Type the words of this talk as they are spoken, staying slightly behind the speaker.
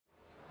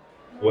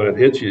when it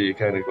hits you, you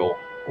kind of go,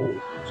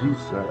 "Oh, geez,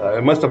 I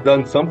must have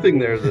done something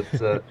there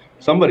that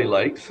somebody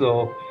likes."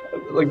 So,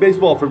 like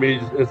baseball for me,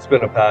 it's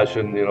been a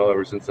passion,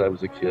 ever since I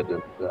was a kid,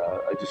 and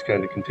I just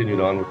kind of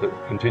continue on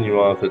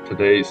with it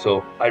today.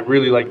 So, I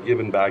really like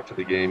giving back to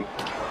the game.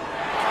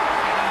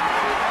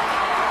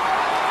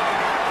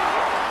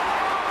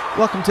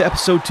 Welcome to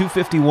episode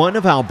 251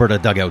 of Alberta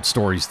Dugout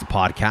Stories, the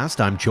podcast.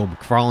 I'm Joe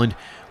McFarland.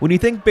 When you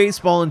think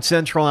baseball in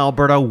central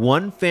Alberta,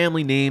 one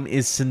family name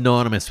is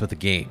synonymous with the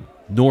game: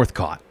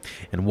 Northcott.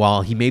 And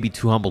while he may be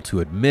too humble to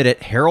admit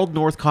it, Harold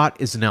Northcott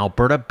is an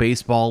Alberta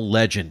baseball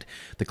legend.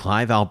 The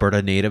Clive,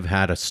 Alberta native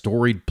had a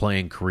storied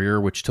playing career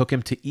which took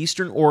him to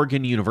Eastern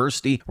Oregon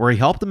University, where he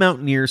helped the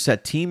Mountaineers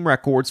set team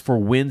records for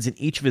wins in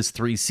each of his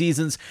 3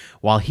 seasons,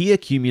 while he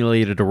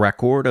accumulated a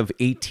record of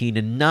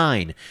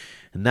 18-9.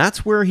 And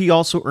that's where he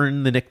also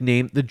earned the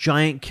nickname the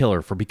Giant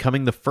Killer for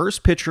becoming the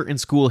first pitcher in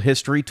school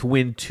history to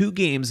win 2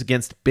 games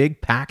against big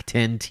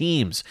Pac-10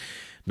 teams.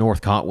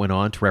 Northcott went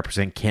on to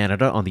represent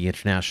Canada on the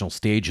international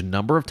stage a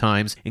number of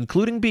times,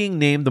 including being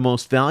named the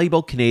most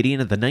valuable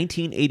Canadian at the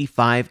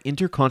 1985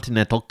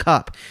 Intercontinental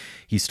Cup.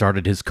 He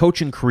started his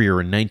coaching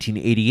career in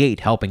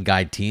 1988, helping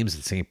guide teams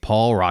at St.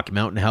 Paul, Rocky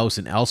Mountain House,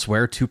 and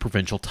elsewhere to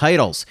provincial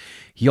titles.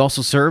 He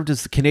also served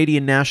as the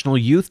Canadian national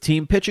youth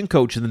team pitching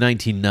coach in the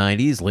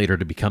 1990s, later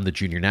to become the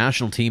junior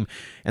national team,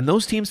 and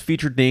those teams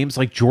featured names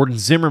like Jordan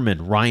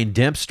Zimmerman, Ryan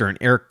Dempster, and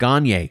Eric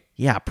Gagne.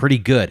 Yeah, pretty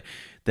good.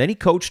 Then he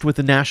coached with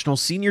the national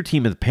senior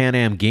team at the Pan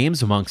Am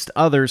Games, amongst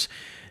others.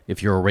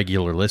 If you're a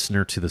regular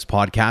listener to this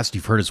podcast,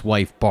 you've heard his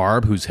wife,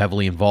 Barb, who's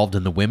heavily involved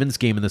in the women's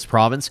game in this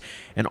province,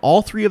 and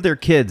all 3 of their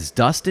kids,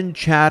 Dustin,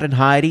 Chad, and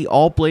Heidi,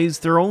 all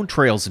blazed their own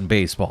trails in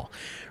baseball.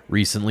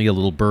 Recently, a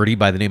little birdie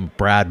by the name of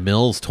Brad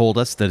Mills told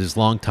us that his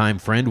longtime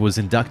friend was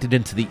inducted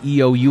into the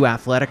EOU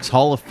Athletics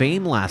Hall of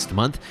Fame last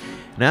month,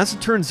 and as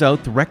it turns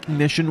out, the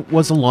recognition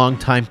was a long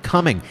time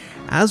coming,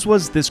 as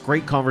was this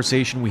great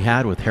conversation we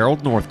had with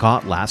Harold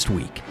Northcott last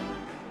week.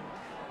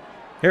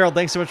 Harold,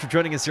 thanks so much for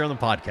joining us here on the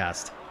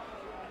podcast.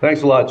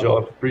 Thanks a lot, Joe.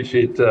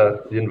 Appreciate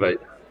the invite.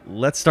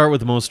 Let's start with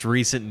the most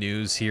recent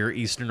news here.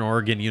 Eastern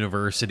Oregon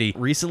University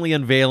recently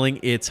unveiling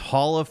its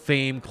Hall of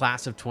Fame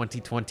class of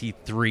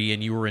 2023,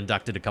 and you were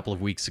inducted a couple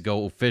of weeks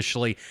ago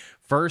officially.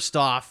 First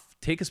off,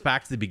 take us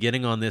back to the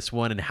beginning on this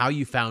one and how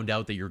you found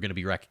out that you were going to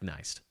be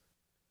recognized.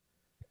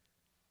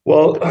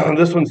 Well,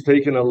 this one's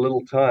taken a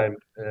little time,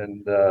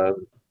 and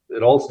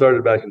it all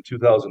started back in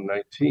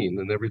 2019,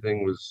 and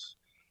everything was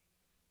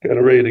kind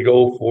of ready to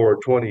go for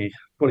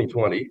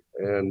 2020.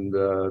 And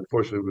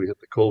unfortunately, we hit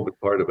the COVID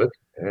part of it.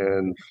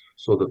 And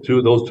so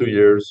those 2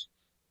 years,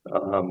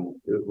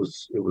 it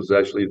was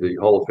actually the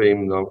Hall of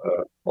Fame,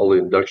 all the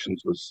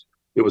inductions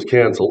it was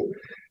canceled.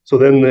 So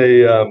then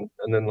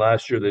and then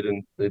last year they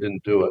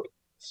didn't do it.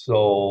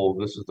 So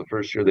this is the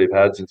first year they've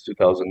had since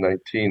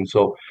 2019.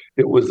 So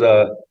it was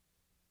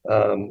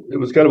it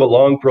was kind of a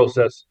long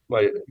process.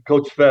 My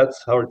coach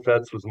Howard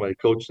Fetz was my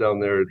coach down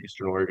there at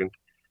Eastern Oregon,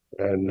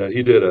 and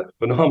he did a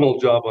phenomenal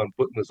job on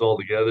putting this all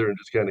together and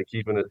just kind of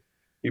keeping it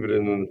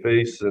in the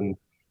face.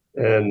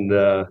 And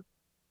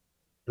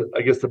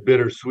I guess the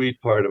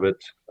bittersweet part of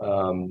it,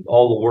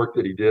 all the work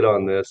that he did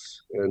on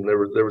this, and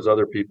there was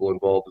other people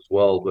involved as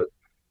well. But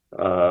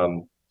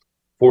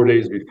 4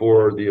 days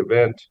before the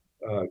event,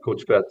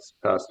 Coach Fetz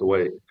passed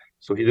away,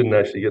 so he didn't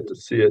actually get to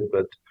see it.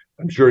 But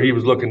I'm sure he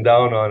was looking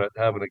down on it,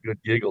 having a good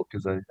giggle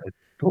because I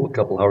told a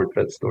couple Howard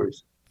Fetz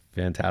stories.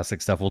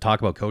 Fantastic stuff. We'll talk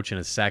about coach in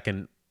a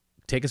second.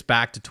 Take us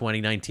back to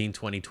 2019,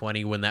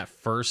 2020, when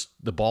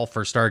the ball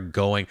first started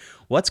going.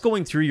 What's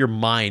going through your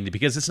mind?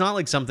 Because it's not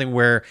like something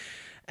where,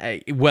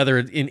 whether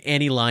in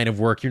any line of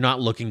work, you're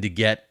not looking to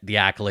get the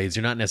accolades.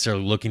 You're not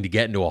necessarily looking to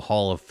get into a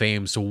Hall of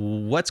Fame. So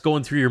what's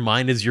going through your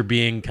mind as you're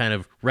being kind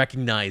of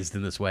recognized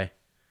in this way?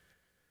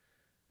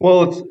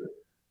 Well,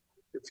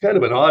 it's kind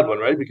of an odd one,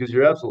 right? Because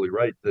you're absolutely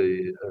right.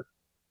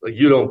 Like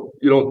you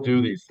don't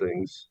do these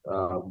things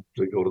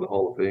to go to the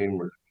Hall of Fame,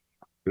 or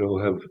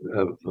have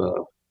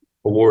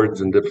awards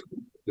and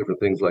different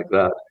things like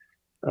that.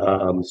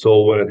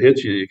 So when it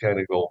hits you, you kind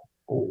of go,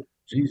 "Oh,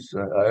 geez,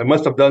 I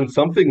must have done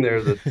something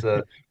there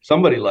that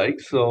somebody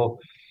likes." So,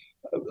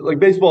 like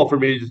baseball for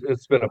me,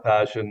 it's been a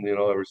passion,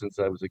 ever since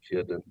I was a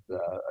kid, and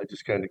I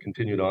just kind of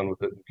continued on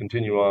with it and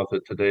continue on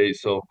with it today.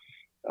 So,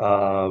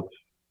 uh,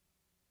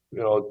 you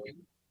know,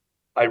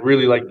 I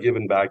really like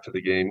giving back to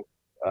the game,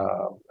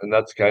 and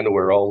that's kind of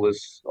where all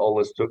this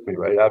took me.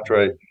 Right after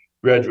I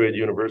graduated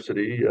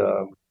university,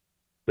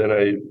 then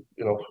I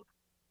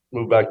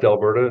moved back to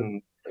Alberta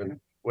and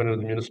went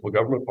into the municipal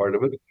government part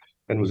of it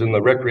and was in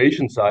the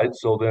recreation side.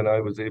 So then I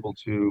was able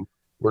to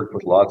work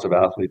with lots of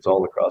athletes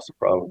all across the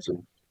province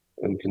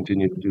and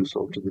continue to do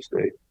so to this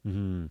day.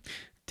 Mm-hmm.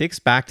 Takes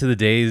back to the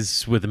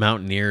days with the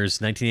Mountaineers,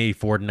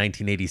 1984 to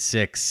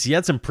 1986. You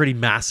had some pretty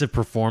massive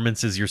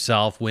performances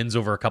yourself, wins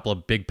over a couple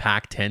of big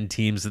Pac-10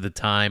 teams at the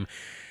time.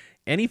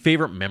 Any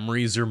favorite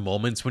memories or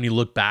moments when you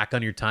look back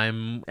on your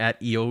time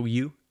at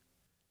EOU?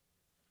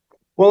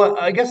 Well,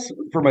 I guess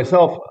for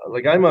myself,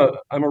 like I'm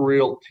a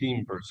real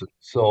team person.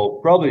 So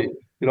probably,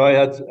 I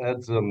had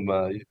some.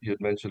 You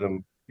had mentioned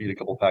them beat a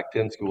couple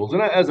Pac-10 schools.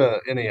 And as a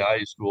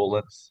NAI school,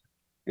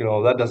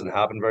 that doesn't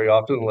happen very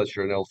often unless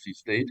you're an LC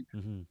state.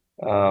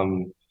 Hmm.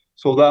 Um,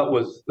 so that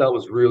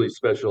was really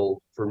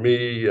special for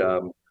me.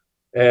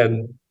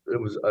 And I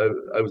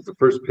was the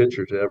first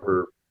pitcher to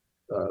ever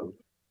uh,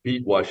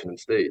 beat Washington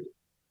State.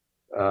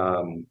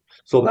 Um,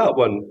 so that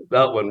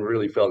one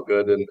really felt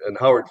good. And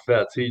Howard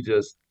Fetz, he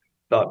just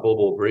thought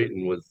Bobo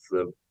Brayton was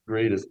the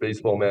greatest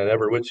baseball man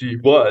ever, which he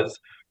was.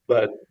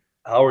 But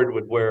Howard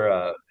would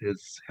wear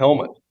his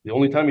helmet. The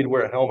only time he'd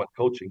wear a helmet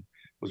coaching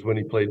was when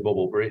he played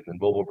Bobo Brayton, and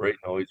Bobo Brayton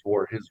always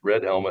wore his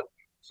red helmet.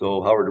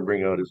 So Howard would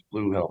bring out his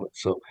blue helmet.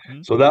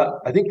 So that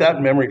I think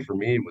that memory for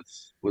me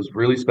was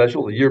really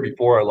special. The year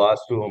before I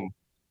lost to him,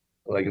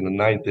 like in the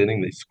ninth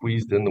inning, they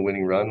squeezed in the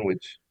winning run,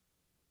 which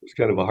was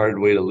kind of a hard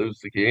way to lose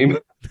the game.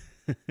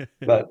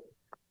 But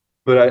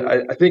but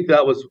I think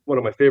that was one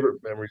of my favorite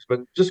memories. But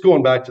just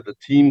going back to the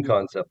team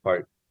concept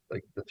part,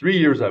 like the 3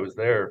 years I was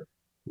there,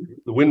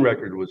 the win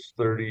record was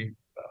 30.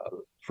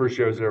 First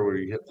year I was there where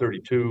you hit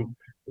 32.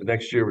 The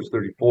next year was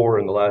 34,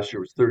 and the last year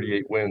was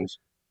 38 wins.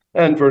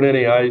 And for an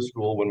NAI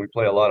school, when we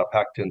play a lot of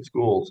Pac-10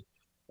 schools,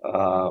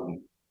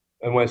 um,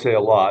 and when I say a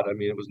lot, I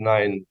mean it was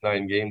nine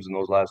games in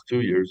those last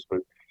 2 years. But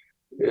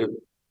it,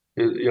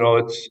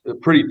 it's a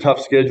pretty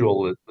tough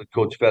schedule that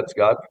Coach Fett's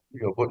got,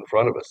 put in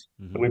front of us.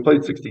 And Hmm. we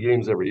played 60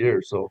 games every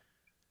year, so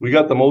we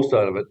got the most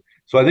out of it.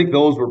 So I think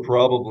those were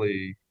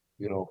probably,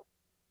 you know,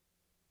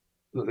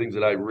 the things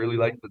that I really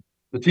liked.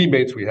 The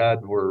teammates we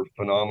had were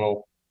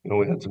phenomenal.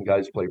 We had some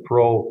guys play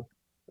pro.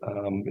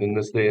 In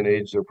this day and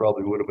age, there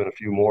probably would have been a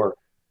few more.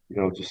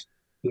 Just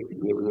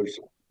there's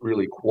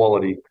really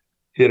quality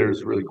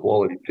hitters, really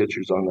quality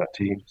pitchers on that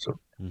team. So.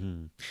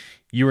 Hmm.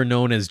 You were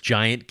known as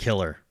Giant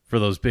Killer for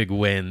those big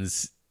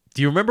wins.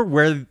 Do you remember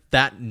where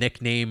that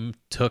nickname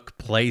took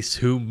place?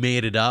 Who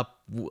made it up?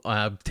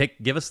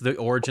 Give us the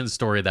origin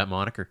story of that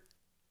moniker.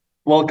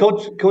 Well,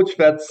 Coach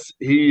Fetz,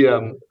 he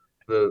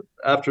the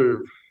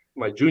after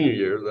my junior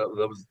year, that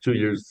was 2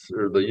 years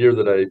or the year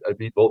that I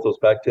beat both those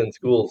Pac-10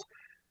 schools.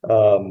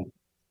 Um,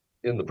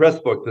 in the press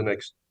book the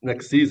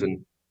next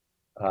season,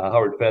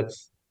 Howard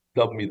Fetz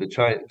dubbed me the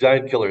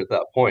giant killer at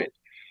that point.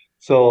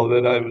 So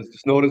then I was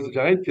just known as the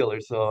giant killer.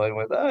 So I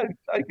went, I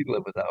could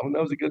live with that one.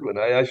 That was a good one.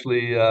 I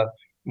actually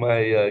my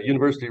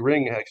university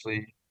ring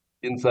actually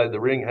inside the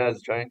ring has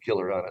giant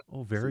killer on it. Oh,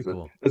 This very is a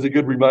cool. as a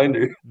good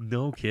reminder.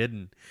 No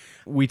kidding.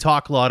 We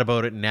talk a lot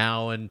about it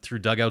now, and through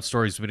dugout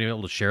stories, we've been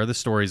able to share the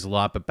stories a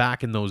lot. But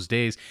back in those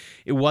days,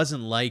 it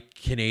wasn't like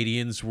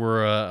Canadians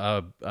were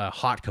a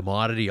hot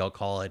commodity, I'll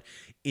call it,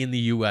 in the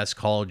U.S.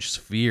 college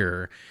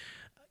sphere.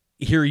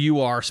 Here you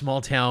are,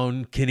 small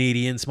town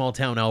Canadian, small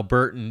town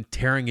Albertan,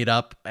 tearing it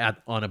up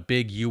on a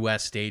big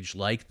U.S. stage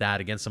like that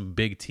against some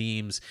big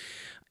teams.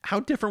 How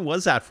different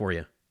was that for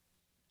you?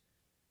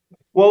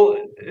 Well,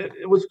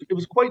 it was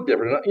quite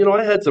different.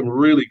 I had some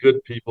really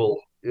good people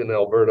in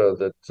Alberta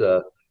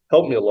that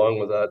helped me along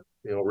with that.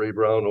 Ray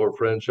Brown, or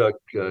Franchuk,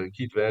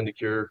 Keith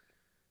Vandekeur,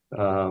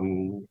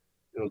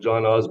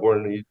 John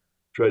Osborne. He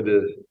tried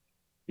to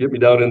get me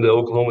down into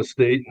Oklahoma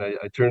State, and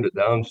I turned it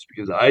down just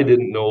because I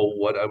didn't know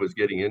what I was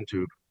getting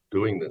into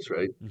doing this,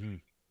 right? Hmm.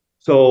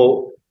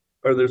 So,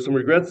 are there some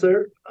regrets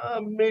there?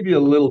 Maybe a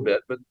little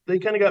bit, but they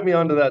kind of got me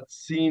onto that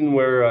scene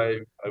where I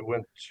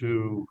went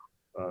to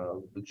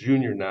the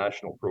junior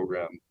national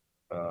program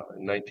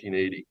in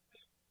 1980,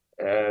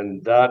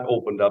 and that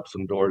opened up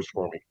some doors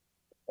for me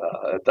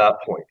at that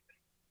point.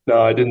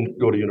 Now, I didn't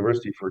go to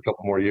university for a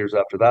couple more years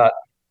after that,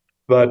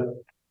 but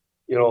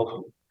you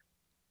know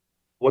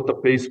what the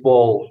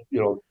baseball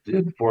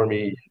did for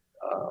me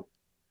uh,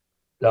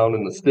 down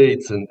in the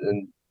States, and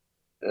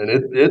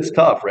it's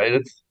tough, right?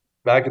 It's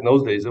back in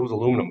those days, it was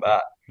aluminum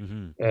bat.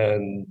 Hmm.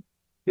 And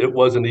it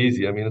wasn't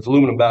easy. I mean, it's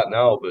aluminum bat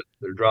now, but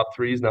they're drop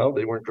threes now.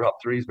 They weren't drop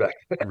threes back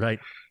then. Right.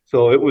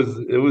 So it was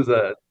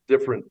a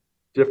different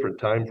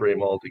time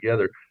frame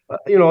altogether.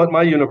 At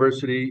my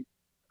university,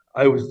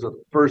 I was the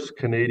first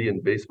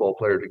Canadian baseball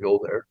player to go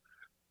there.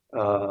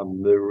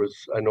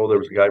 I know there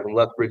was a guy from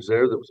Lethbridge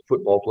there that was a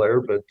football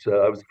player, but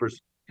I was the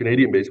first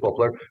Canadian baseball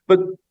player. But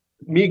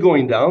me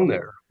going down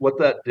there, what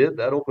that did,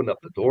 that opened up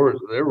the doors.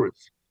 There was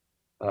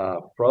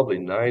probably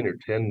 9 or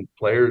 10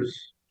 players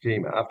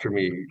came after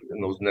me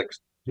in those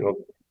next,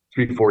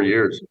 3, 4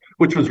 years,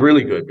 which was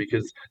really good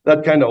because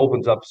that kind of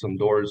opens up some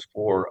doors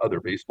for other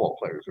baseball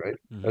players, right?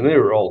 And Hmm. they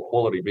were all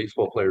quality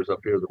baseball players up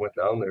here that went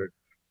down there.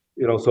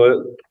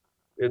 So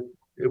it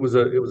it was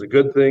a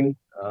good thing,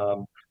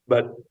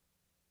 but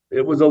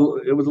it was a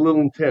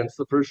little intense.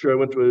 The first year I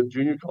went to a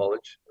junior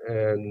college,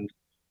 and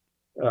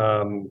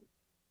um,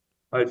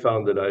 I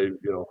found that I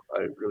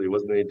really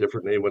wasn't any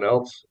different than anyone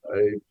else.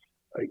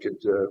 I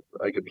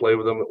could play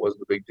with them. It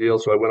wasn't a big deal.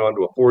 So I went on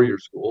to a 4 year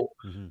school,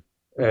 Hmm.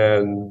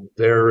 and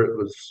there it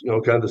was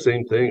kind of the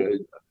same thing.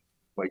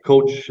 My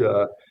coach,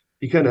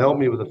 he kind of helped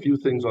me with a few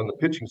things on the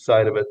pitching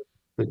side of it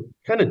that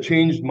kind of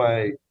changed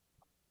my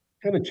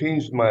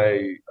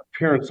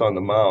appearance on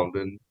the mound,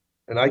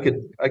 and I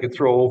could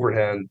throw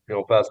overhand,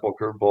 fastball,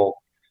 curveball,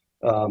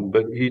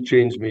 but he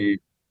changed me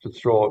to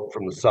throw it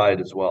from the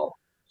side as well.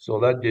 So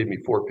that gave me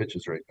 4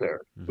 pitches right there,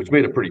 which Hmm.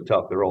 made it pretty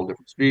tough. They're all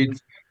different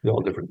speeds, they're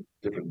all different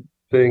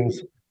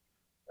things.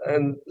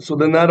 And so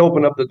then that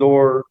opened up the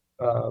door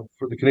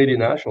for the Canadian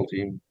national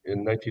team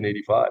in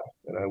 1985.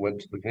 And I went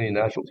to the Canadian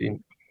national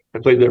team. I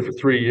played there for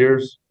 3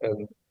 years,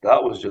 and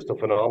that was just a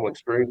phenomenal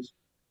experience.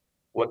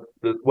 What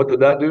did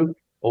that do?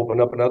 Open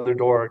up another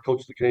door. I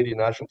coached the Canadian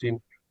national team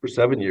for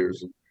 7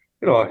 years. And,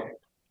 you know,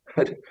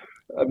 I,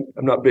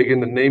 I'm not big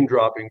into name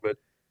dropping, but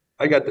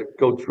I got to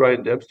coach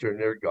Ryan Dempster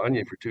and Eric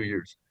Gagne for 2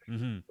 years.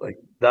 Hmm. Like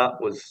that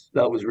was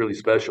really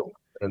special.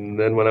 And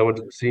then when I went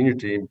to the senior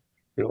team,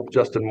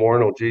 Justin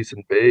Morneau,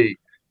 Jason Bay,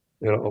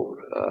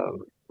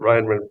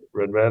 Ryan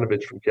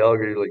Radvanovich from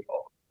Calgary, like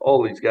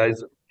all these guys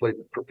that played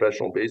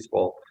professional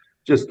baseball,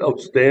 just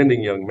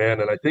outstanding young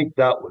men. And I think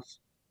that was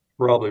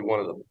probably one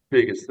of the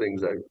biggest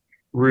things I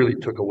really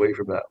took away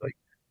from that. Like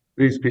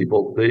these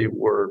people, they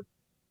were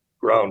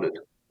grounded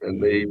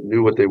and they Hmm.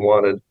 knew what they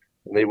wanted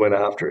and they went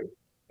after it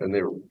and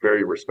they were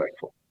very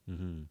respectful.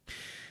 Hmm.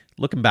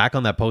 Looking back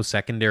on that post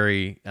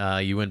secondary,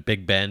 you went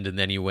Big Bend and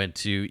then you went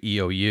to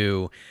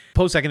EOU.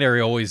 Post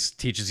secondary always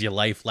teaches you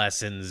life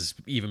lessons,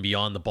 even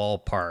beyond the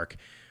ballpark.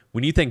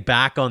 When you think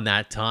back on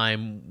that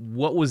time,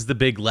 what was the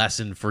big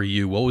lesson for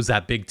you? What was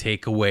that big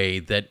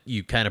takeaway that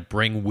you kind of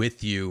bring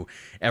with you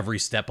every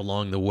step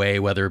along the way,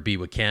 whether it be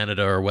with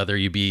Canada or whether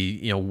you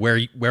be,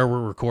 where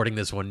we're recording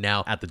this one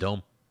now at the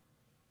Dome?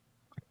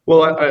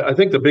 Well, I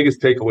think the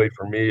biggest takeaway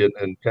for me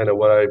and kind of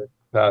what I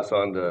pass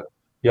on to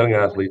young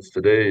athletes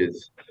today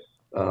is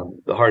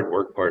the hard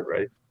work part,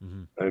 right?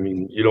 Hmm. I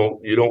mean, you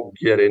don't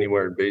get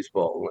anywhere in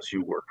baseball unless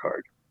you work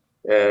hard.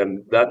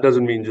 And that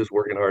doesn't mean just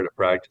working hard at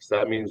practice.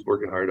 That means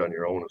working hard on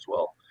your own as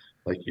well.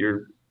 Like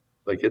you're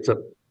like it's a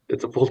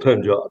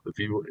full-time job. If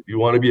you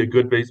want to be a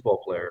good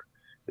baseball player,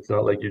 it's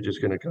not like you're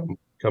just going to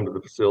come to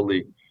the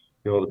facility,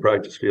 the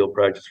practice field,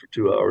 practice for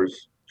 2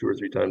 hours, 2 or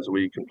 3 times a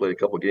week and play a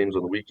couple games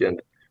on the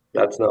weekend.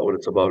 That's not what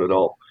it's about at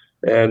all.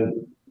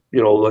 And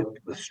like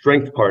the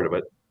strength part of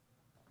it,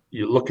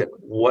 you look at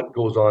what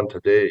goes on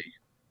today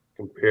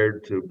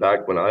compared to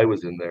back when I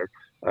was in there.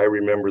 I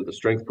remember the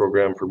strength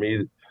program for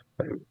me.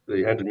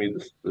 They handed me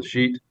the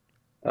sheet,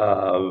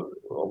 a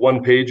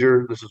one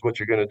pager. This is what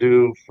you're going to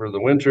do for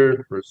the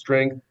winter for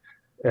strength,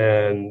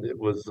 and it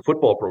was the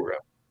football program.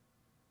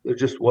 There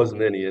just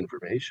wasn't any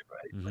information,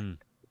 right? Like Hmm.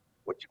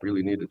 what you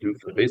really need to do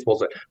for the baseball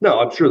side. Now,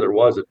 I'm sure there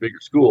was at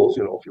bigger schools.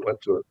 If you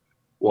went to a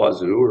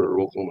Wazoo or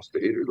Oklahoma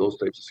State or those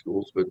types of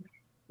schools, but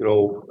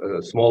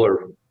a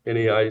smaller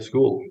NAI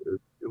school,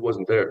 it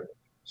wasn't there.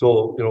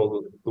 So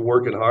the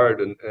working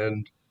hard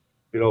and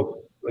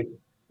like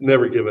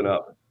never giving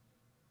up.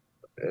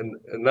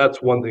 And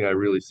that's one thing I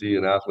really see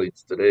in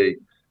athletes today.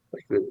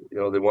 Like that,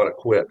 they want to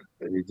quit,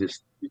 and you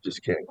just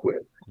can't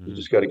quit. You Hmm.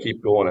 just got to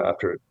keep going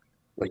after it.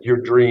 Like your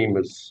dream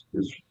is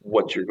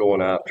what you're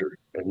going after,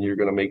 and you're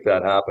going to make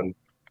that happen.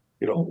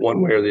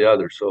 One way or the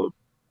other. So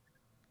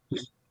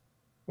just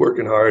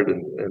working hard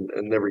and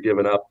never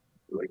giving up.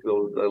 Like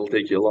that'll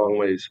take you a long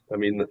ways. I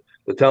mean,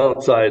 the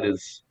talent side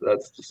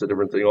that's just a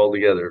different thing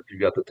altogether. If you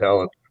got the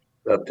talent,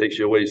 that takes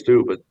you a ways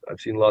too. But I've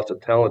seen lots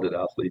of talented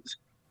athletes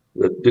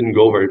that didn't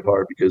go very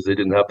far because they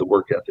didn't have the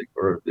work ethic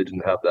or they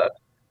didn't have that,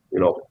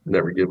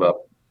 never give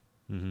up.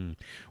 Hmm.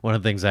 One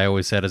of the things I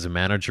always said as a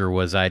manager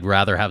was I'd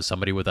rather have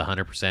somebody with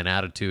 100%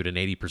 attitude and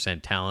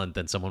 80% talent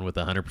than someone with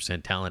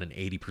 100% talent and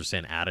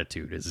 80%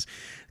 attitude. Is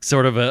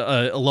sort of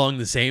along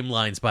the same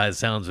lines by the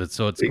sounds of it.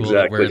 So it's cool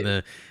that we're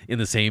Exactly. in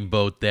the same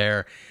boat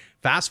there.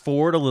 Fast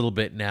forward a little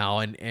bit now,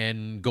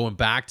 and going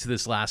back to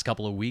this last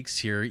couple of weeks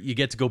here, you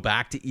get to go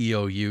back to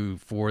EOU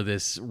for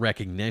this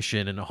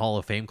recognition and a Hall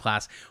of Fame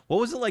class. What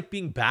was it like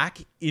being back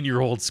in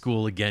your old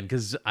school again?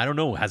 Because I don't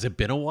know, has it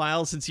been a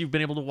while since you've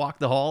been able to walk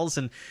the halls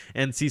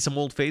and see some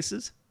old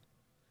faces?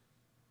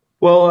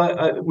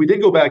 Well, we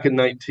did go back in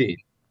 19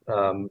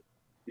 um,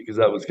 because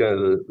that was kind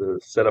of the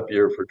setup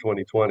year for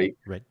 2020.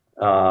 Right.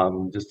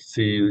 Just to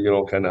see,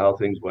 kind of how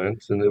things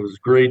went, and it was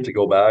great to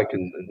go back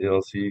and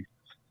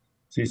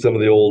see some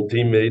of the old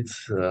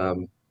teammates.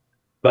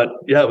 But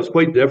yeah, it was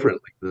quite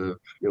different. Like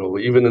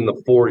even in the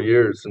 4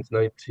 years since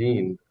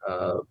 19,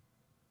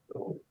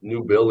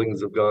 new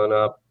buildings have gone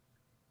up.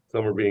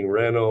 Some are being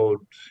renoed.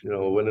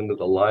 Went into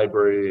the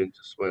library and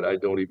just went, I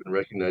don't even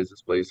recognize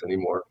this place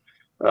anymore.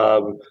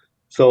 Um,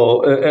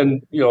 so,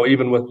 and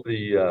even with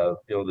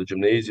the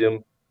gymnasium,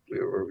 we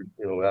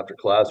were, after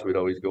class, we'd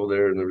always go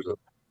there and there was a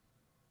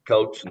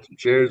couch and some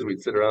chairs.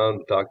 We'd sit around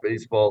and talk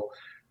baseball.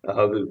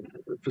 The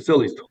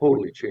facilities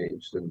totally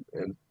changed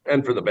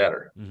and for the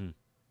better. Hmm.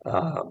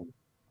 Um,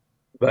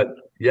 but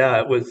yeah,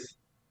 it was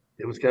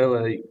kind of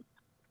like,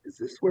 is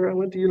this where I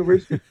went to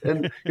university?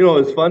 And it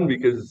was fun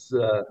because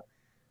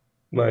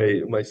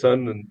my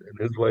son and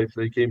his wife,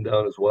 they came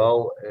down as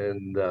well,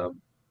 and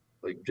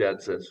like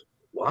Jad says,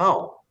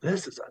 wow,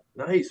 this is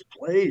a nice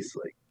place.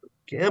 Like the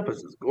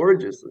campus is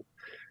gorgeous. And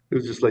it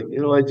was just like,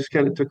 I just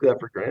kind of took that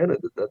for granted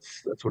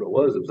that's what it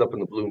was. It was up in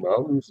the Blue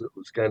Mountains. It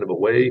was kind of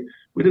away.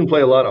 We didn't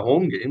play a lot of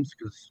home games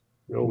because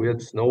we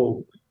had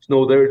snow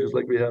there just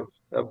like we have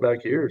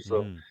back here.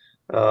 So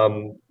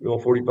Hmm.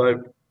 45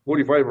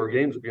 45 of our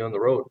games would be on the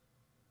road.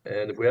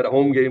 And if we had a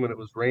home game and it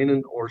was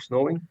raining or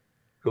snowing,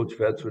 Coach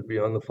Fetz would be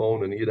on the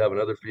phone and he'd have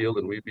another field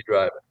and we'd be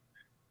driving.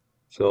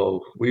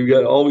 So we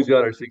got always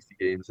got our 60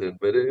 games in,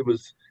 but it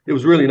was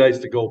really nice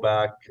to go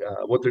back.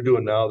 What they're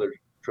doing now, they're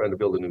trying to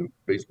build a new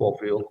baseball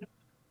field,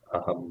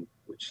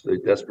 which they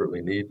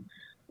desperately need,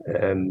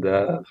 and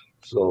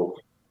so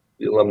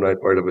the alumni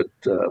part of it,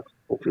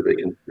 hopefully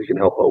they can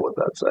help out with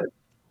that side.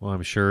 Well,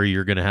 I'm sure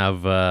you're going to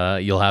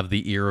have you'll have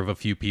the ear of a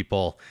few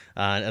people,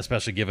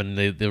 especially given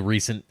the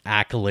recent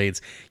accolades.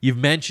 You've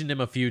mentioned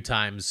him a few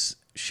times.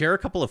 Share a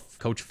couple of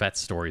Coach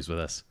Fetz stories with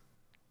us.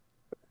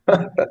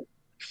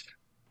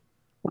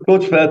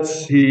 Coach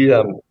Fetz, he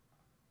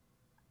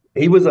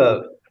was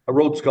a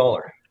Rhodes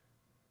Scholar,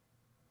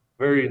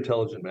 very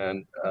intelligent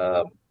man.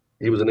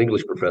 He was an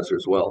English professor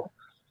as well.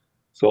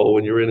 So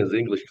when you were in his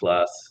English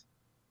class,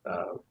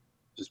 uh,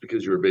 just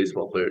because you were a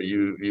baseball player,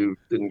 you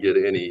didn't get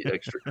any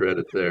extra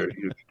credit there.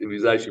 It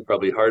was actually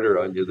probably harder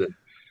on you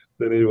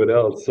than anyone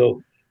else.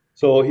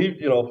 So he,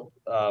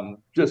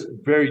 just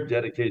very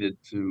dedicated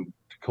to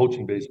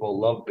coaching baseball,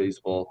 loved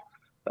baseball.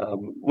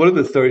 One of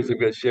the stories I'm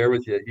going to share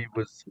with you,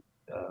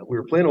 we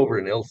were playing over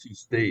in LC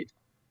State,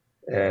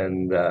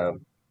 and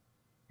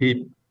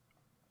he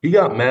he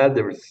got mad.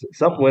 There was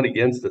something went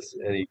against us,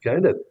 and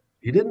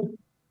he didn't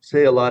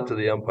say a lot to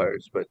the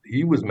umpires, but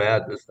he was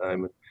mad this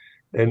time.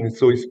 And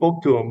so he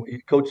spoke to him. He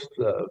coached.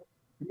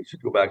 We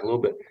should go back a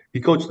little bit. He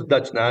coached the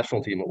Dutch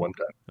national team at one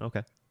time,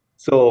 Okay.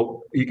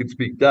 so he could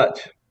speak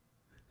Dutch.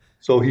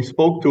 So he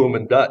spoke to him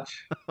in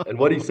Dutch, and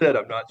what he said,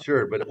 I'm not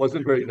sure, but it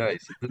wasn't very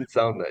nice. It didn't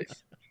sound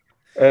nice.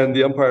 And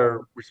the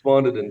umpire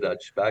responded in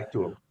Dutch back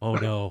to him. Oh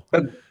no.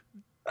 And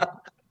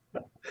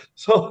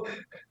so,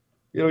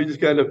 he just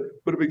kind of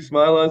put a big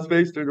smile on his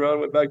face, turned around,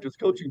 and went back to his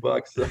coaching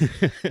box. So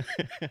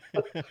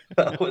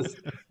that was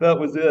that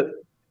was it.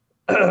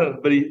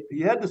 But he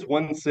had this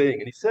one saying,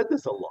 and he said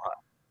this a lot,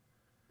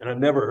 and I've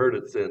never heard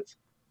it since.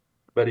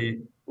 But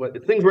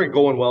if things weren't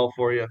going well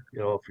for you,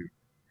 if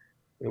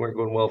they weren't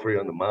going well for you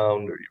on the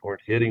mound, or you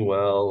weren't hitting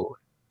well,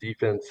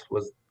 defense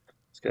was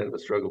kind of a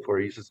struggle for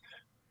you. He says,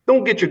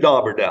 "Don't get your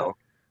dauber down.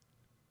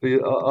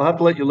 I'll have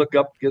to let you look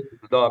up, get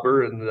the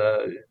dauber." And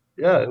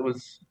yeah, it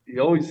was.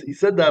 He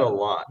said that a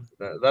lot.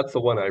 That's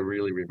the one I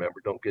really remember.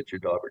 Don't get your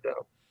dauber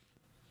down.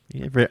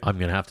 Yeah, I'm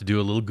gonna have to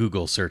do a little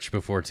Google search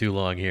before too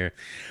long here.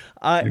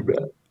 Uh, You bet.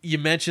 you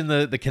mentioned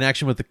the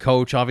connection with the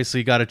coach.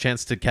 Obviously, you got a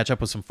chance to catch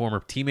up with some former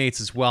teammates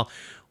as well.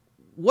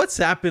 What's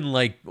that been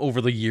like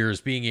over the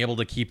years, being able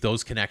to keep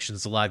those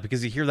connections alive?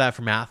 Because you hear that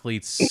from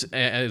athletes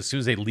as soon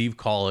as they leave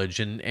college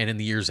and in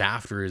the years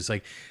after, is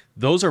like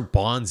those are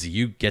bonds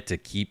you get to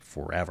keep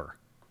forever.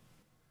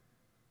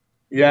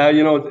 Yeah,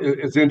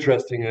 it's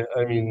interesting.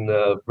 I mean,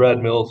 Brad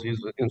Mills, he's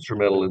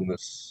instrumental in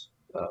this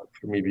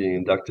for me being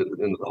inducted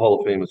into the Hall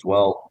of Fame as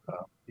well.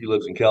 He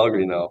lives in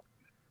Calgary now,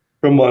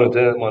 from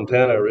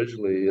Montana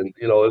originally, and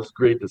it's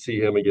great to see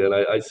him again.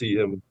 I see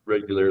him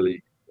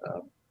regularly,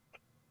 um,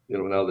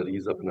 now that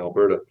he's up in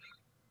Alberta.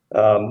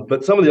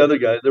 But some of the other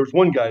guys, there was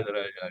one guy that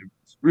I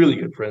was really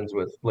good friends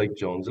with, Blake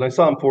Jones, and I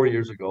saw him 4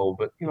 years ago.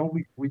 But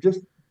we just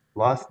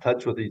lost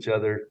touch with each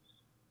other.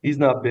 He's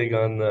not big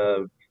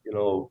on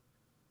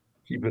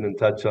keeping in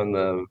touch on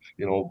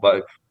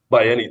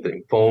by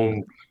anything, Mm.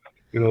 phone,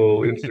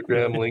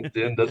 Instagram,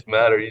 LinkedIn, doesn't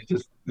matter. He's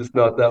just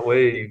not that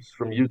way. He's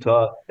from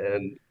Utah,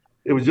 and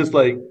it was just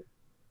like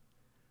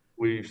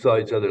we saw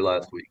each other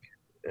last week,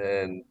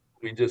 and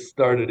we just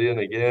started in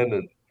again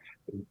and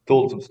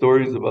told some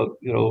stories about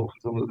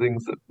some of the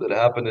things that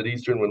happened at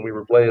Eastern when we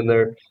were playing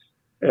there.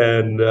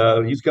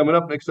 And he's coming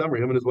up next summer.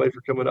 Him and his wife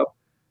are coming up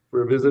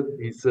for a visit.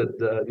 He said,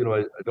 I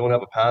don't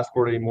have a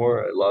passport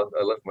anymore. I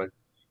left my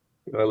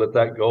I let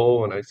that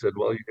go, and I said,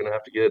 well, you're going to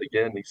have to get it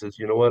again. He says,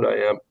 you know what, I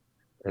am,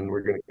 and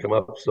we're going to come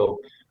up. So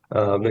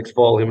next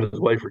fall, him and his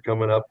wife are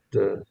coming up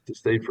to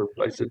stay for.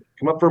 I said,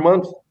 come up for a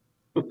month.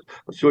 I'll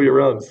show you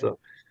around. So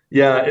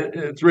yeah,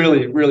 it's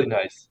really really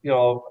nice.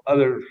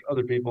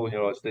 Other people,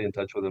 I stay in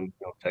touch with them,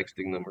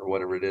 texting them or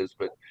whatever it is.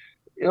 But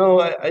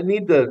I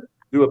need to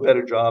do a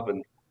better job,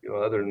 and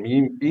other than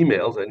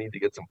emails, I need to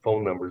get some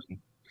phone numbers and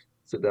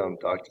sit down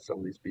and talk to some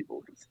of these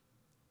people because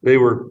they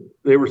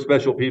were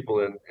special people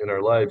in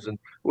our lives. And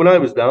when I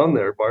was down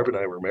there, Barb and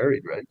I were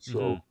married, right? Hmm.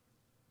 So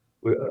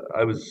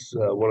I was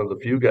one of the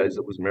few guys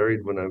that was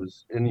married when I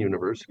was in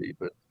university,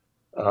 but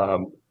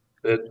um,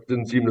 it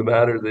didn't seem to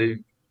matter.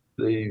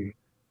 They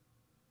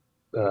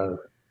uh,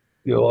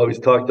 always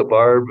talked to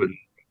Barb and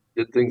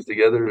did things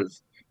together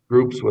as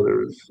groups,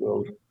 whether it's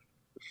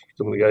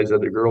some of the guys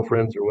had their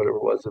girlfriends or whatever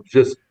it was.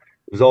 It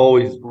was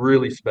always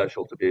really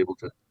special to be able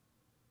to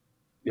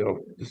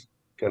just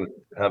kind of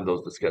have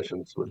those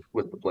discussions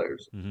with the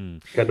players. Hmm.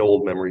 Kind of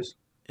old memories.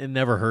 It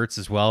never hurts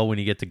as well when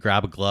you get to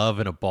grab a glove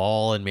and a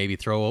ball and maybe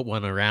throw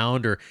one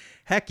around, or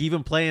heck,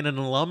 even playing an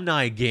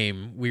alumni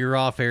game. We were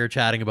off air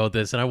chatting about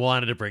this, and I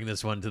wanted to bring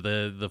this one to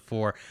the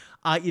fore.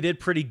 You did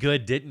pretty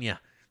good, didn't you?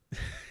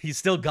 You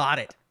still got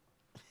it.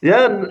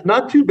 Yeah,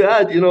 not too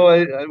bad.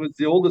 I was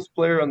the oldest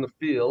player on the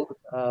field,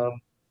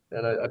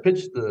 and I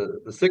pitched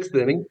the sixth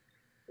inning,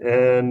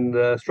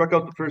 and struck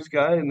out the first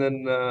guy, and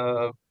then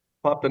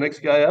popped the next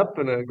guy up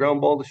and a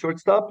ground ball to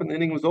shortstop, and the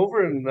inning was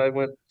over. And I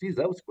went, "Geez,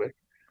 that was quick."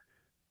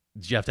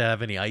 Did you have to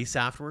have any ice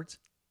afterwards?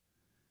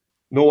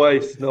 No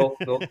ice, no,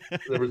 no.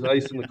 There was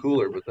ice in the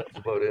cooler, but that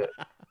was about it.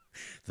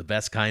 The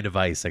best kind of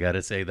ice, I got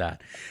to say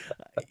that.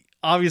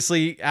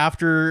 Obviously,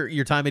 after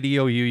your time at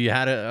EOU, you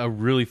had a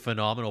really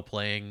phenomenal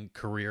playing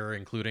career,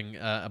 including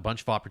a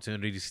bunch of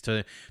opportunities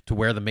to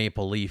wear the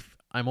maple leaf.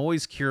 I'm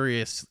always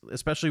curious,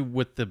 especially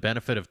with the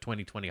benefit of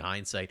 2020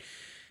 hindsight.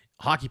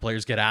 Hockey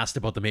players get asked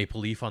about the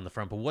maple leaf on the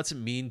front, but what's it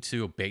mean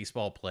to a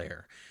baseball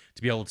player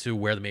to be able to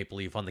wear the maple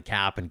leaf on the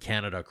cap in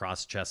Canada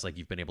across the chest like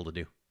you've been able to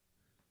do?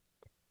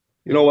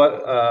 You know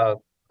what?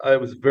 I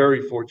was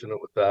very fortunate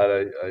with that.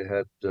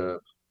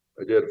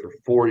 I did it for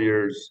 4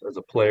 years as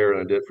a player, and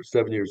I did it for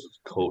 7 years as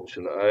a coach.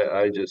 And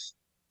I just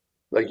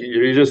like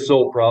you're just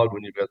so proud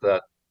when you got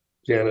that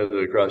Canada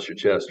across your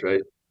chest,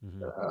 right?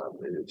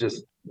 Mm-hmm. It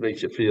just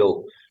makes you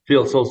feel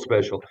so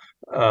special.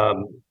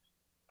 Um,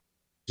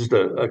 just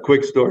a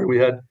quick story. We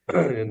had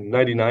in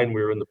 '99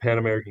 we were in the Pan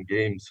American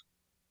Games,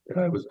 and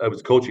I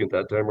was coaching at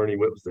that time. Ernie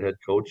Witt was the head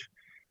coach,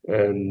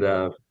 and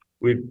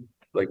we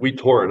we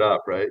tore it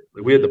up, right?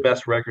 Like, we had Mm-hmm. the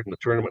best record in the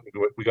tournament.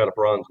 We got a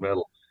bronze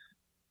medal.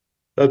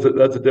 That's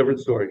a different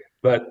story,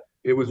 but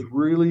it was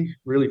really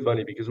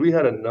funny because we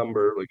had a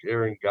number like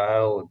Aaron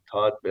Guile and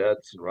Todd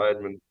Betts and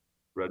Redman,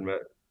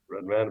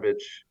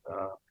 Redmanovich.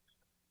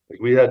 Like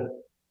we had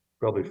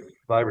probably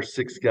 5 or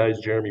 6 guys,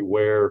 Jeremy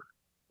Ware,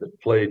 that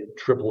played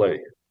AAA.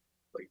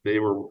 Like they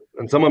were,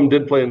 and some of them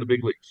did play in the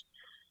big leagues.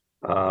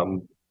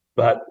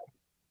 But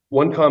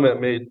one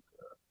comment made,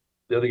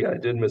 the other guy I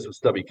did miss was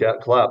Stubby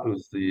Clapp,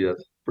 who's the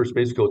first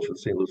base coach for the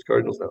St. Louis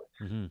Cardinals now.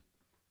 Mm-hmm.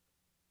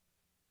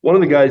 One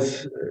of the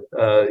guys,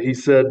 he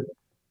said,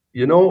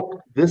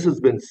 this has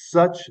been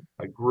such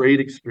a great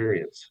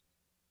experience.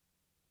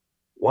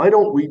 Why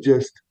don't we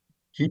just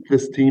keep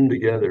this team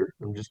together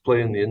and just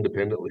play in the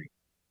independent league?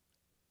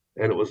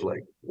 And it was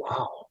like,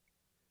 wow.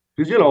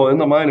 Because, in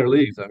the minor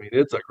leagues, I mean,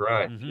 it's a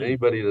grind. Mm-hmm.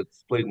 Anybody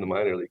that's played in the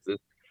minor leagues,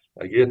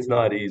 it's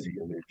not easy.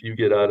 And if you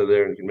get out of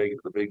there and you can make it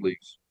to the big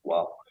leagues,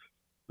 wow.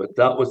 But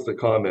that was the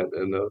comment.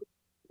 And,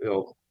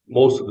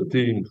 most of the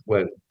team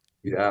went,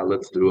 yeah,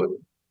 let's do it.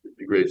 It'd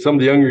be great. Some of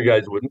the younger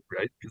guys wouldn't,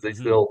 right? Because they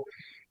Mm-hmm.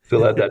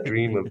 still had that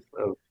dream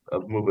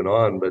of moving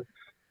on. But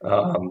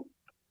um,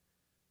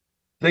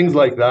 things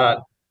like that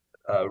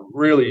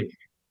really,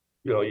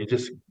 you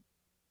just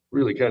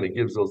really kind of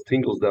gives those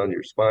tingles down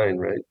your spine,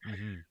 right?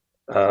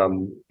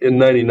 Mm-hmm. In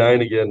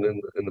 '99 again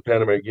in the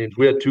Pan American Games,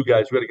 we had 2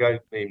 guys. We had a guy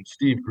named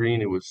Steve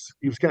Green who was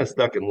kind of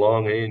stuck in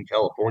Long A in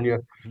California.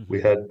 We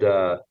Mm-hmm.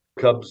 had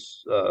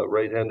Cubs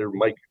right-hander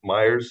Mike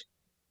Myers.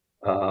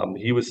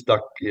 He was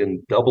stuck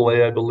in Double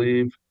A, I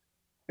believe,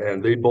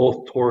 and they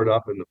both tore it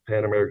up in the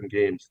Pan American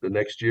Games. The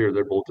next year,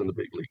 they're both in the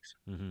big leagues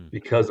Mm-hmm.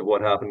 because of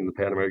what happened in the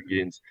Pan American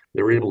Games.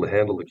 They were able to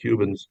handle the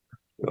Cubans,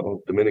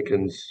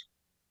 Dominicans,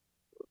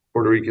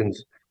 Puerto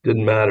Ricans,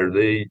 didn't matter.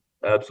 They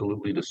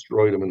absolutely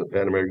destroyed them in the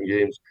Pan American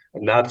Games,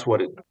 and that's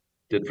what it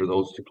did for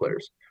those 2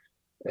 players.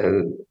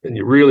 And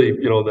you really,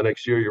 the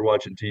next year you're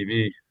watching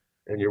TV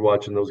and you're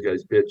watching those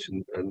guys pitch,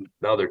 and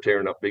now they're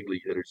tearing up big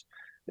league hitters,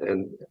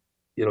 and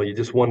you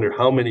just wonder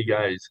how many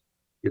guys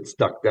get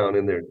stuck down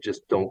in there and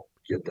just don't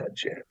get that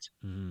chance.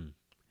 Mm-hmm.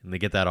 And they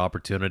get that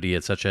opportunity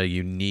at such a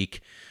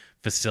unique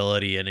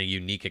facility and a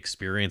unique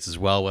experience as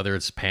well, whether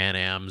it's Pan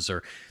Ams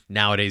or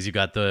nowadays you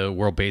got the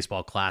World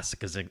Baseball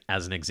Classic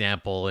as an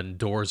example, and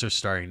doors are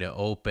starting to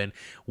open.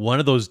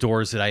 One of those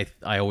doors that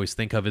I always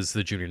think of is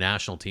the junior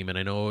national team, and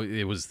I know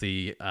it was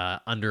the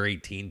under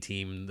 18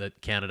 team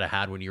that Canada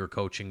had when you were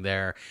coaching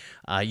there.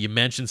 You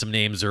mentioned some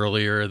names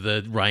earlier,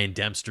 the Ryan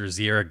Dempsters,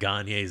 the Eric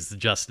Gagnes, the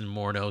Justin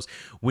Morneaus.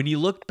 When you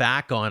look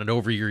back on it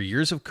over your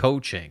years of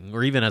coaching,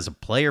 or even as a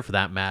player for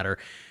that matter,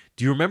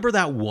 do you remember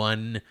that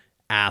one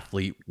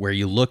athlete where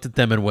you looked at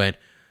them and went,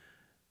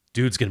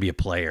 dude's going to be a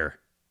player.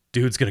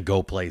 Dude's going to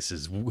go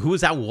places. Who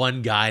is that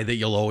one guy that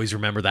you'll always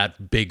remember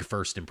that big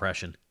first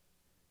impression?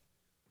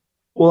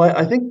 Well,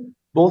 I think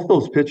both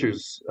those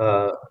pitchers,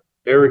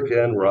 Eric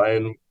and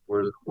Ryan,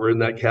 were in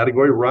that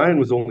category. Ryan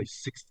was only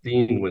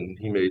 16 when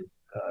he made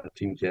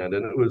Team Canada,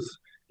 and it was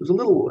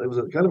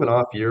a kind of an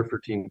off year for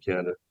Team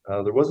Canada.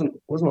 There wasn't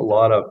a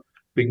lot of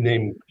big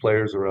name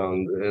players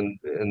around,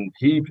 and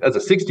he, as a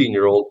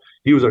 16-year-old,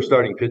 he was our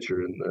starting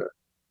pitcher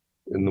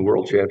in the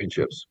World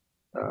Championships.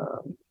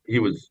 He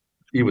was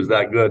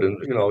that good, and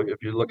if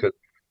you look at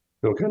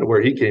kind of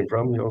where he came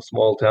from,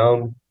 small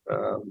town.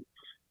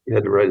 He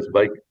had to ride his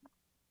bike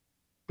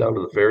down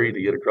to the ferry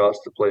to get across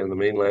to play on the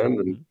mainland,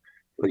 and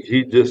Mm-hmm. like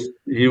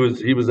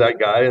he was that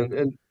guy.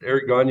 And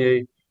Eric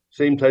Gagne,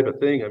 same type of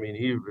thing. I mean,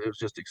 it was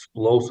just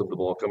explosive, the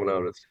ball coming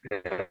out of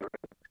his hand.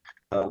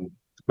 Um,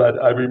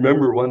 but I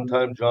remember one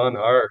time John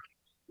Hart,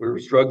 we were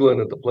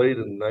struggling at the plate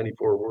in the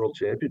 '94 World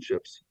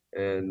Championships,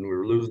 and we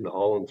were losing to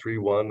Holland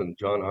 3-1. And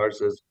John Hart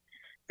says,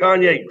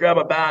 "Gagne, grab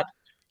a bat."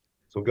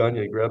 So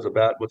Gagne grabs a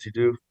bat. What's he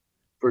do?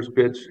 First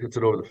pitch, hits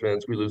it over the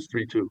fence. We lose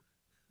 3-2.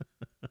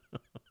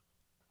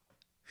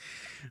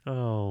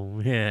 Oh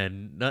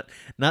man, not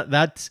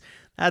that's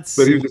but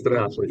That's he was just an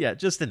athlete. yeah,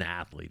 just an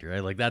athlete,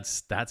 right? Like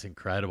that's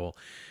incredible.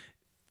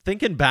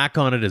 Thinking back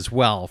on it as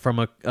well, from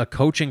a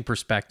coaching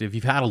perspective,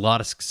 you've had a lot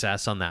of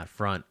success on that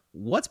front.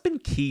 What's been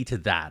key to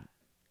that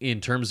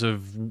in terms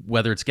of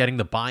whether it's getting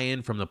the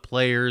buy-in from the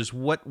players?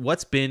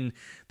 What's been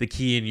the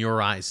key in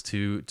your eyes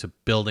to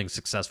building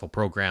successful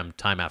program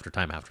time after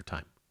time after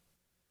time?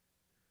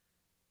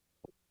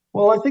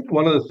 Well, I think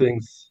one of the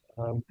things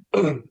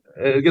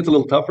it gets a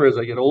little tougher as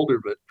I get older,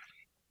 but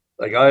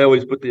like I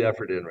always put the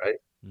effort in, right?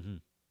 Mm-hmm.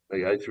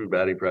 Like I threw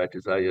batting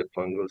practice, I hit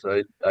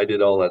fungos, I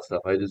did all that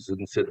stuff. I just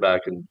didn't sit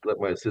back and let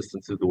my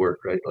assistants do the work,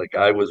 right? Like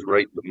I was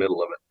right in the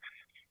middle of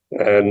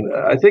it, and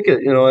I think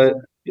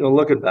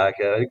looking back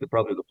at it, I think that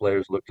probably the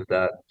players looked at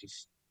that and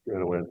just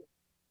went,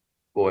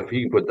 boy, if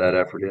he can put that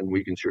effort in,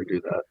 we can sure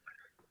do that.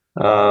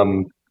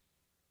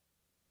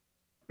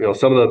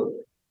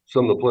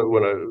 Some of the play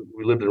when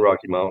we lived in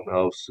Rocky Mountain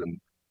House, and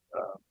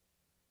uh,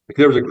 like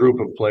there was a group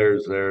of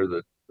players there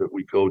that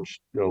we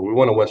coached. We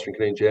won a Western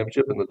Canadian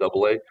Championship in the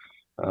Double A.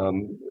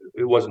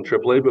 It wasn't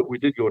Triple A, but we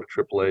did go to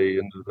Triple A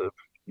into the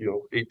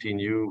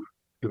 18U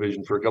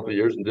division for a couple of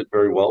years and did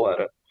very well at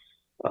it.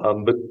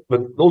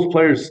 But those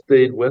players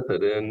stayed with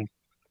it, and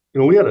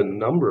we had a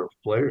number of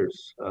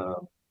players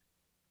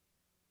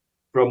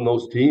from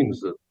those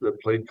teams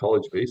that played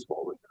college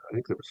baseball. I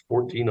think there was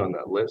 14 on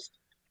that list.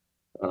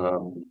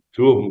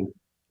 Two of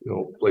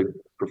them, played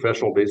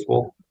professional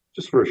baseball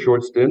just for a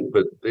short stint,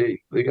 but they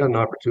got an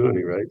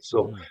opportunity, right?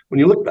 So Mm-hmm. when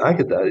you look back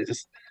at that, it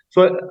just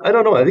so I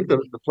don't know. I think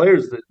the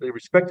players that they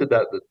respected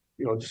that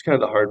just kind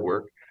of the hard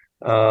work.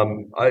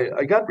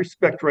 I got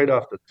respect right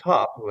off the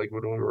top, like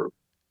when we were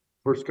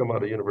first come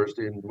out of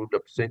university and moved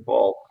up to St.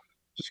 Paul,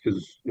 just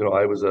because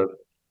I was a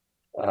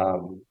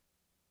um,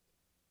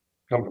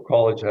 come from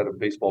college, had a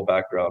baseball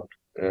background,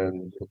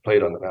 and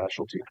played on the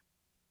national team.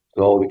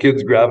 So the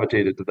kids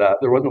gravitated to that.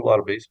 There wasn't a lot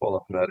of baseball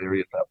up in that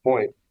area at that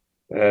point,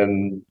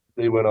 and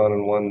they went on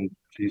and won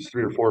these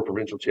 3 or 4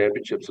 provincial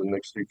championships in the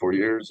next 3 or 4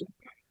 years,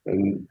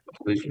 and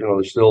they're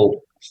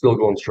still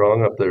going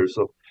strong up there.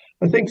 So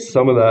I think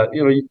some of that,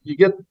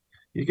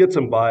 you get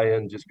some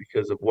buy-in just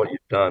because of what you've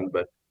done,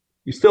 but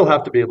you still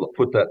have to be able to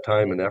put that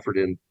time and effort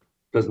in.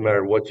 Doesn't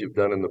matter what you've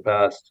done in the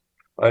past.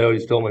 I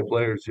always tell my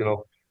players,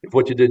 if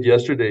what you did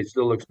yesterday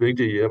still looks big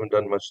to you, you haven't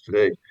done much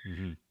today.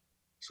 Mm-hmm.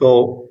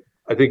 So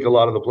I think a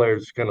lot of the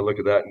players kind of look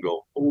at that and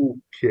go,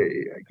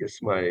 okay, I guess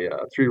my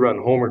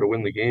 3-run homer to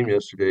win the game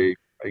yesterday,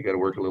 I got to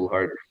work a little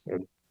harder.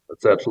 And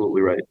that's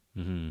absolutely right.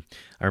 Mm-hmm.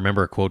 I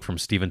remember a quote from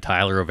Steven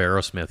Tyler of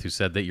Aerosmith who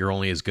said that you're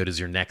only as good as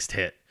your next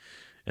hit.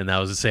 And that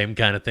was the same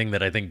kind of thing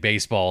that I think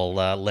baseball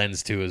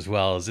lends to as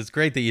well. Is it's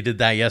great that you did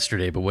that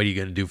yesterday, but what are you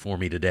going to do for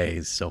me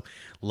today? So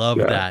love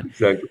Yeah, that.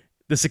 exactly.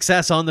 The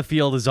success on the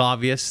field is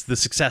obvious. The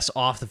success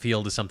off the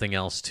field is something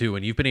else too,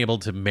 and you've been able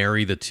to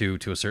marry the two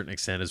to a certain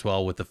extent as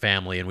well with the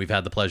family. And we've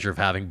had the pleasure of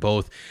having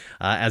both,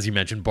 as you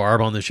mentioned,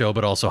 Barb on the show,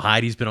 but also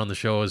Heidi's been on the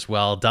show as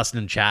well. Dustin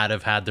and Chad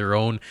have had their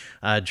own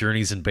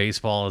journeys in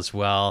baseball as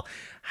well.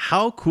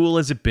 How cool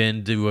has it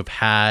been to have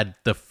had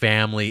the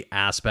family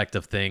aspect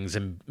of things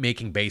and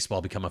making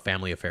baseball become a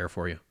family affair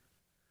for you?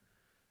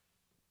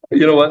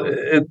 You know what?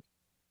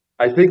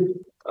 I think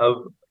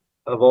of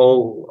of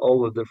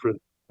all the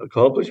different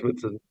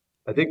accomplishments, and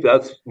I think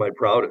that's my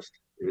proudest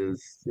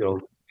is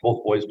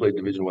both boys played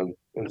Division 1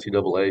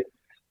 NCAA.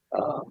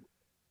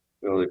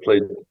 They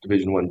played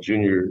Division 1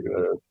 junior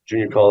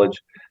college.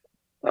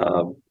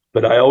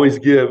 But I always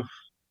give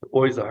the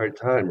boys a hard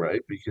time,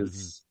 right? Mm-hmm.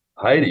 Because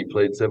Heidi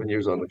played 7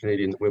 years on the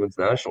Canadian women's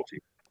national team.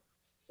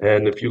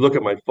 And if you look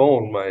at my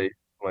phone, my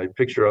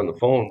picture on the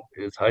phone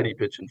is Heidi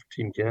pitching for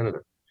Team Canada.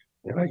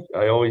 And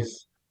I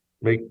always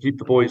keep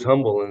the boys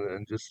humble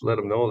and just let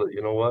them know that,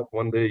 you know what,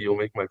 one day you'll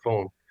make my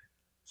phone.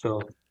 So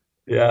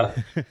yeah,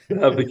 to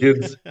have the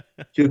kids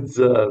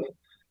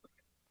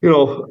you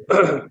know,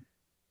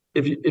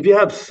 if you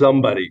have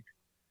somebody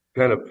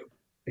kind of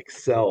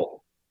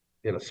excel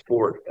in a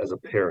sport as a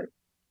parent,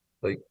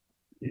 like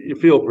you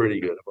feel pretty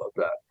good about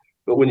that.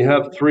 But when you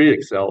have three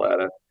excel at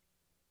it,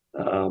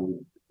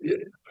 um,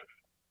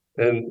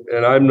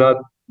 and I'm not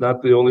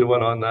the only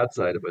one on that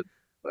side of it.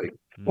 Like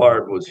Mm-hmm.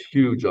 Barb was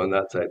huge on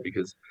that side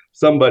because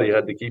somebody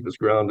had to keep us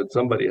grounded.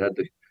 Somebody had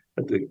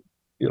to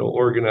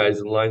organize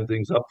and line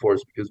things up for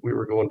us because we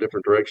were going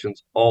different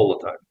directions all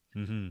the time.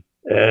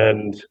 Mm-hmm.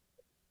 And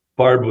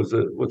Barb was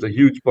a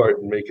huge part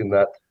in making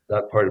that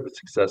part of it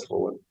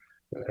successful.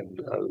 And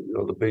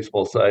the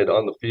baseball side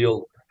on the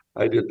field,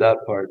 I did that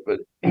part.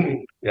 But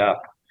yeah,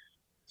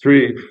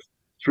 three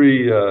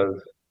three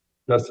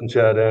Dustin,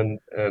 Chad, and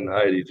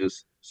Heidi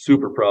just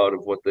super proud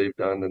of what they've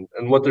done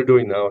and what they're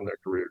doing now in their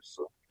careers.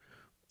 So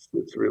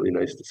it's really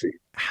nice to see.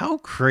 How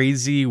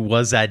crazy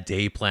was that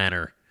day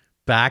planner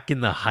back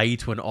in the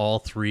height when all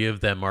three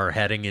of them are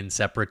heading in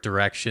separate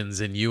directions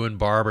and you and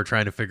Barb are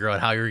trying to figure out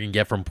how you're going to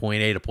get from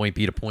point A to point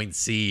B to point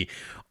C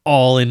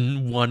all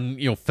in one,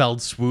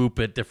 felled swoop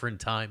at different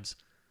times?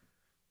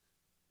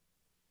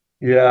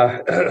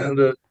 Yeah,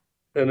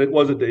 and it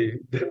was a day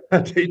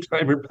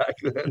timer back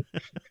then.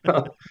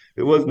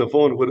 It wasn't a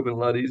phone. It would have been a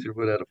lot easier if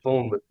we had a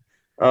phone. But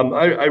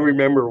I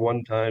remember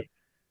one time.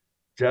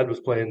 Chad was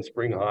playing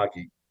spring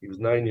hockey. He was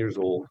 9 years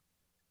old,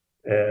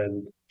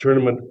 and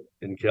tournament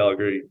in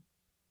Calgary.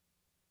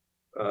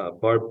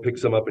 Barb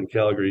picks him up in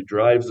Calgary,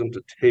 drives him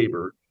to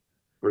Tabor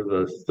for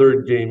the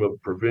third game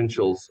of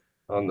provincials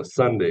on the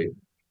Sunday.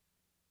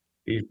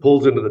 He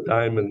pulls into the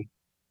diamond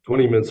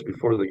 20 minutes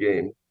before the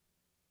game,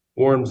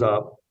 warms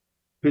up,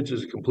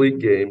 pitches a complete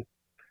game.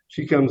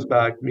 She comes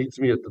back, meets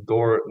me at the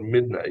door at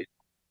midnight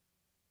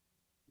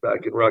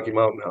back at Rocky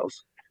Mountain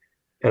House.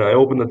 And I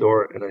opened the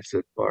door and I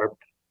said, Barb,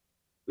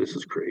 this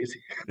is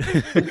crazy.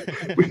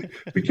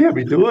 we can't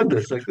be doing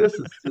this. Like, this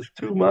is just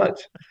too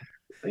much.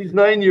 He's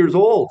 9 years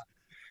old.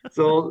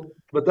 So,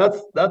 but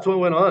that's what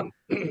went on.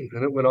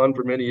 And it went on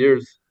for many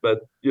years. But,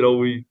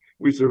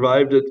 we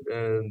survived it,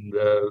 and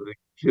the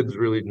kids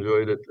really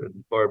enjoyed it.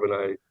 And Barb and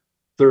I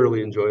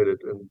thoroughly enjoyed it.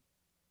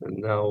 And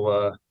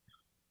now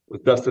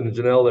with Dustin and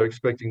Janelle, they're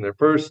expecting their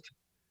first.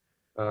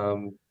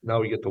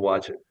 Now we get to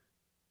watch it.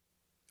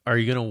 Are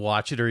you going to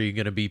watch it, or are you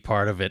going to be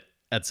part of it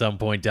at some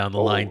point down the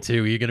line Oh,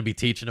 too? You're going to be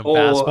teaching them oh,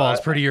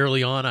 fastballs pretty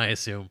early on, I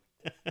assume.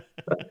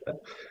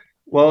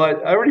 well, I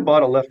already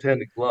bought a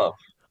left-handed glove.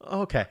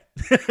 Okay.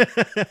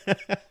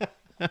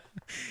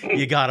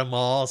 You got them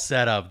all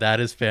set up.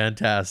 That is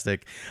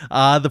fantastic.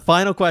 The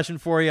final question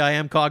for you. I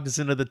am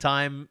cognizant of the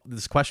time.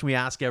 This question we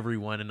ask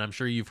everyone, and I'm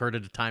sure you've heard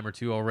it a time or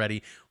two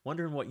already.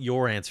 Wondering what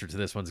your answer to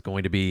this one's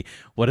going to be.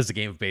 What does the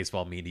game of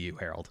baseball mean to you,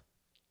 Harold?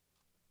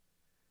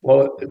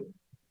 Well, it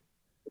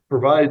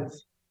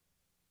provides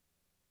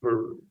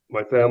for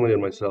my family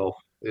and myself.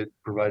 It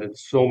provided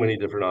so many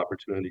different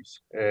opportunities,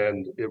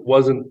 and it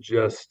wasn't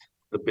just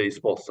the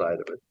baseball side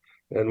of it.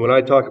 And when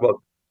I talk about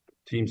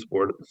team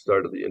sport at the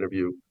start of the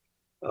interview,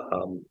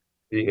 um,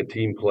 being a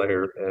team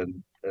player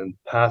and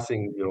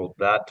passing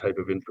that type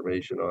of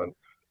information on,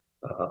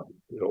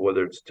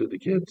 whether it's to the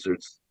kids or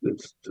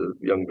it's to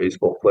young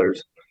baseball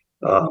players.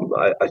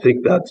 I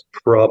think that's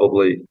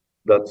probably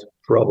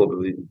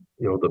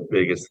the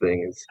biggest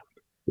thing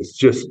is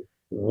just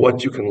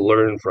what you can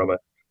learn from it.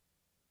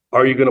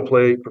 Are you going to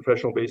play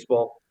professional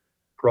baseball?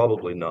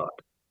 Probably not.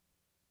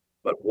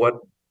 But what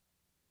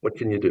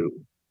can you do?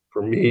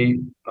 For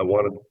me, I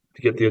wanted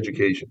to get the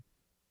education.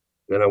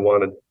 Then I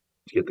wanted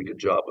to get the good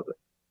job with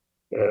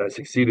it. And I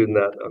succeeded in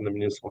that on the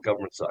municipal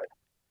government side.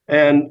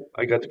 And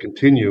I got to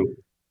continue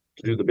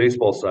to do the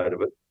baseball side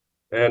of it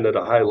and at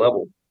a high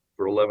level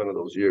for 11 of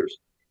those years.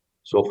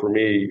 So for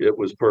me, it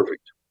was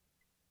perfect.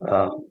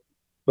 Um,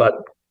 but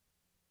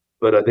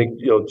but I think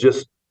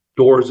just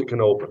doors that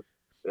can open,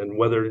 and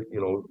whether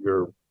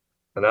you're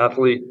an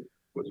athlete,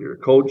 whether you're a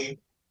coach,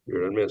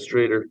 you're an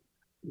administrator,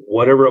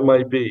 whatever it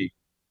might be,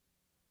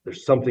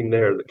 there's something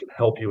there that can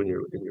help you in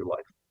your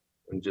life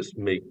and just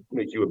make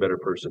you a better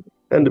person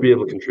and to be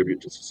able to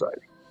contribute to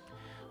society.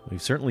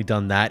 We've certainly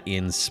done that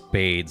in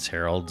spades,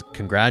 Harold.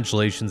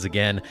 Congratulations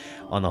again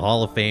on the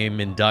Hall of Fame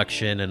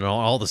induction and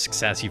all the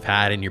success you've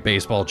had in your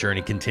baseball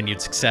journey.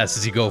 Continued success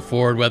as you go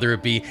forward, whether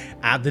it be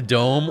at the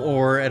Dome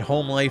or at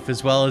home life,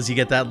 as well as you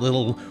get that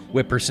little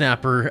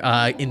whippersnapper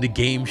into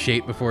game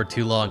shape before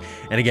too long.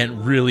 And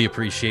again, really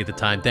appreciate the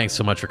time. Thanks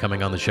so much for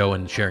coming on the show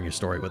and sharing your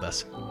story with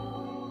us.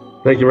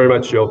 Thank you very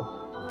much,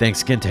 Joe.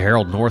 Thanks again to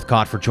Harold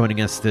Northcott for joining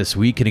us this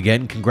week. And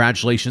again,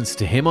 congratulations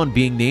to him on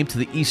being named to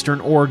the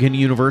Eastern Oregon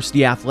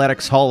University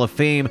Athletics Hall of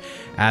Fame.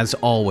 As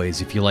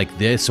always, if you like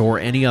this or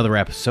any other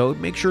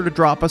episode, make sure to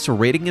drop us a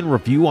rating and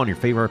review on your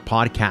favorite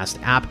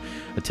podcast app.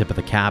 A tip of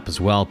the cap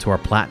as well to our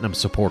platinum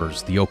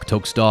supporters, the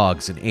Okotoks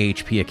Dogs and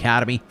AHP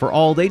Academy, for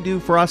all they do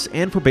for us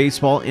and for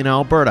baseball in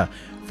Alberta.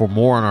 For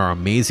more on our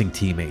amazing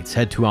teammates,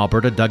 head to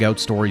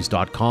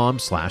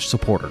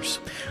albertadugoutstories.com/supporters.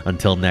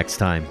 Until next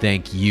time,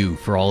 thank you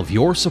for all of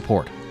your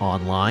support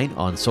online,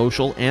 on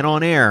social, and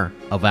on air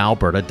of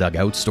Alberta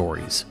Dugout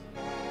Stories.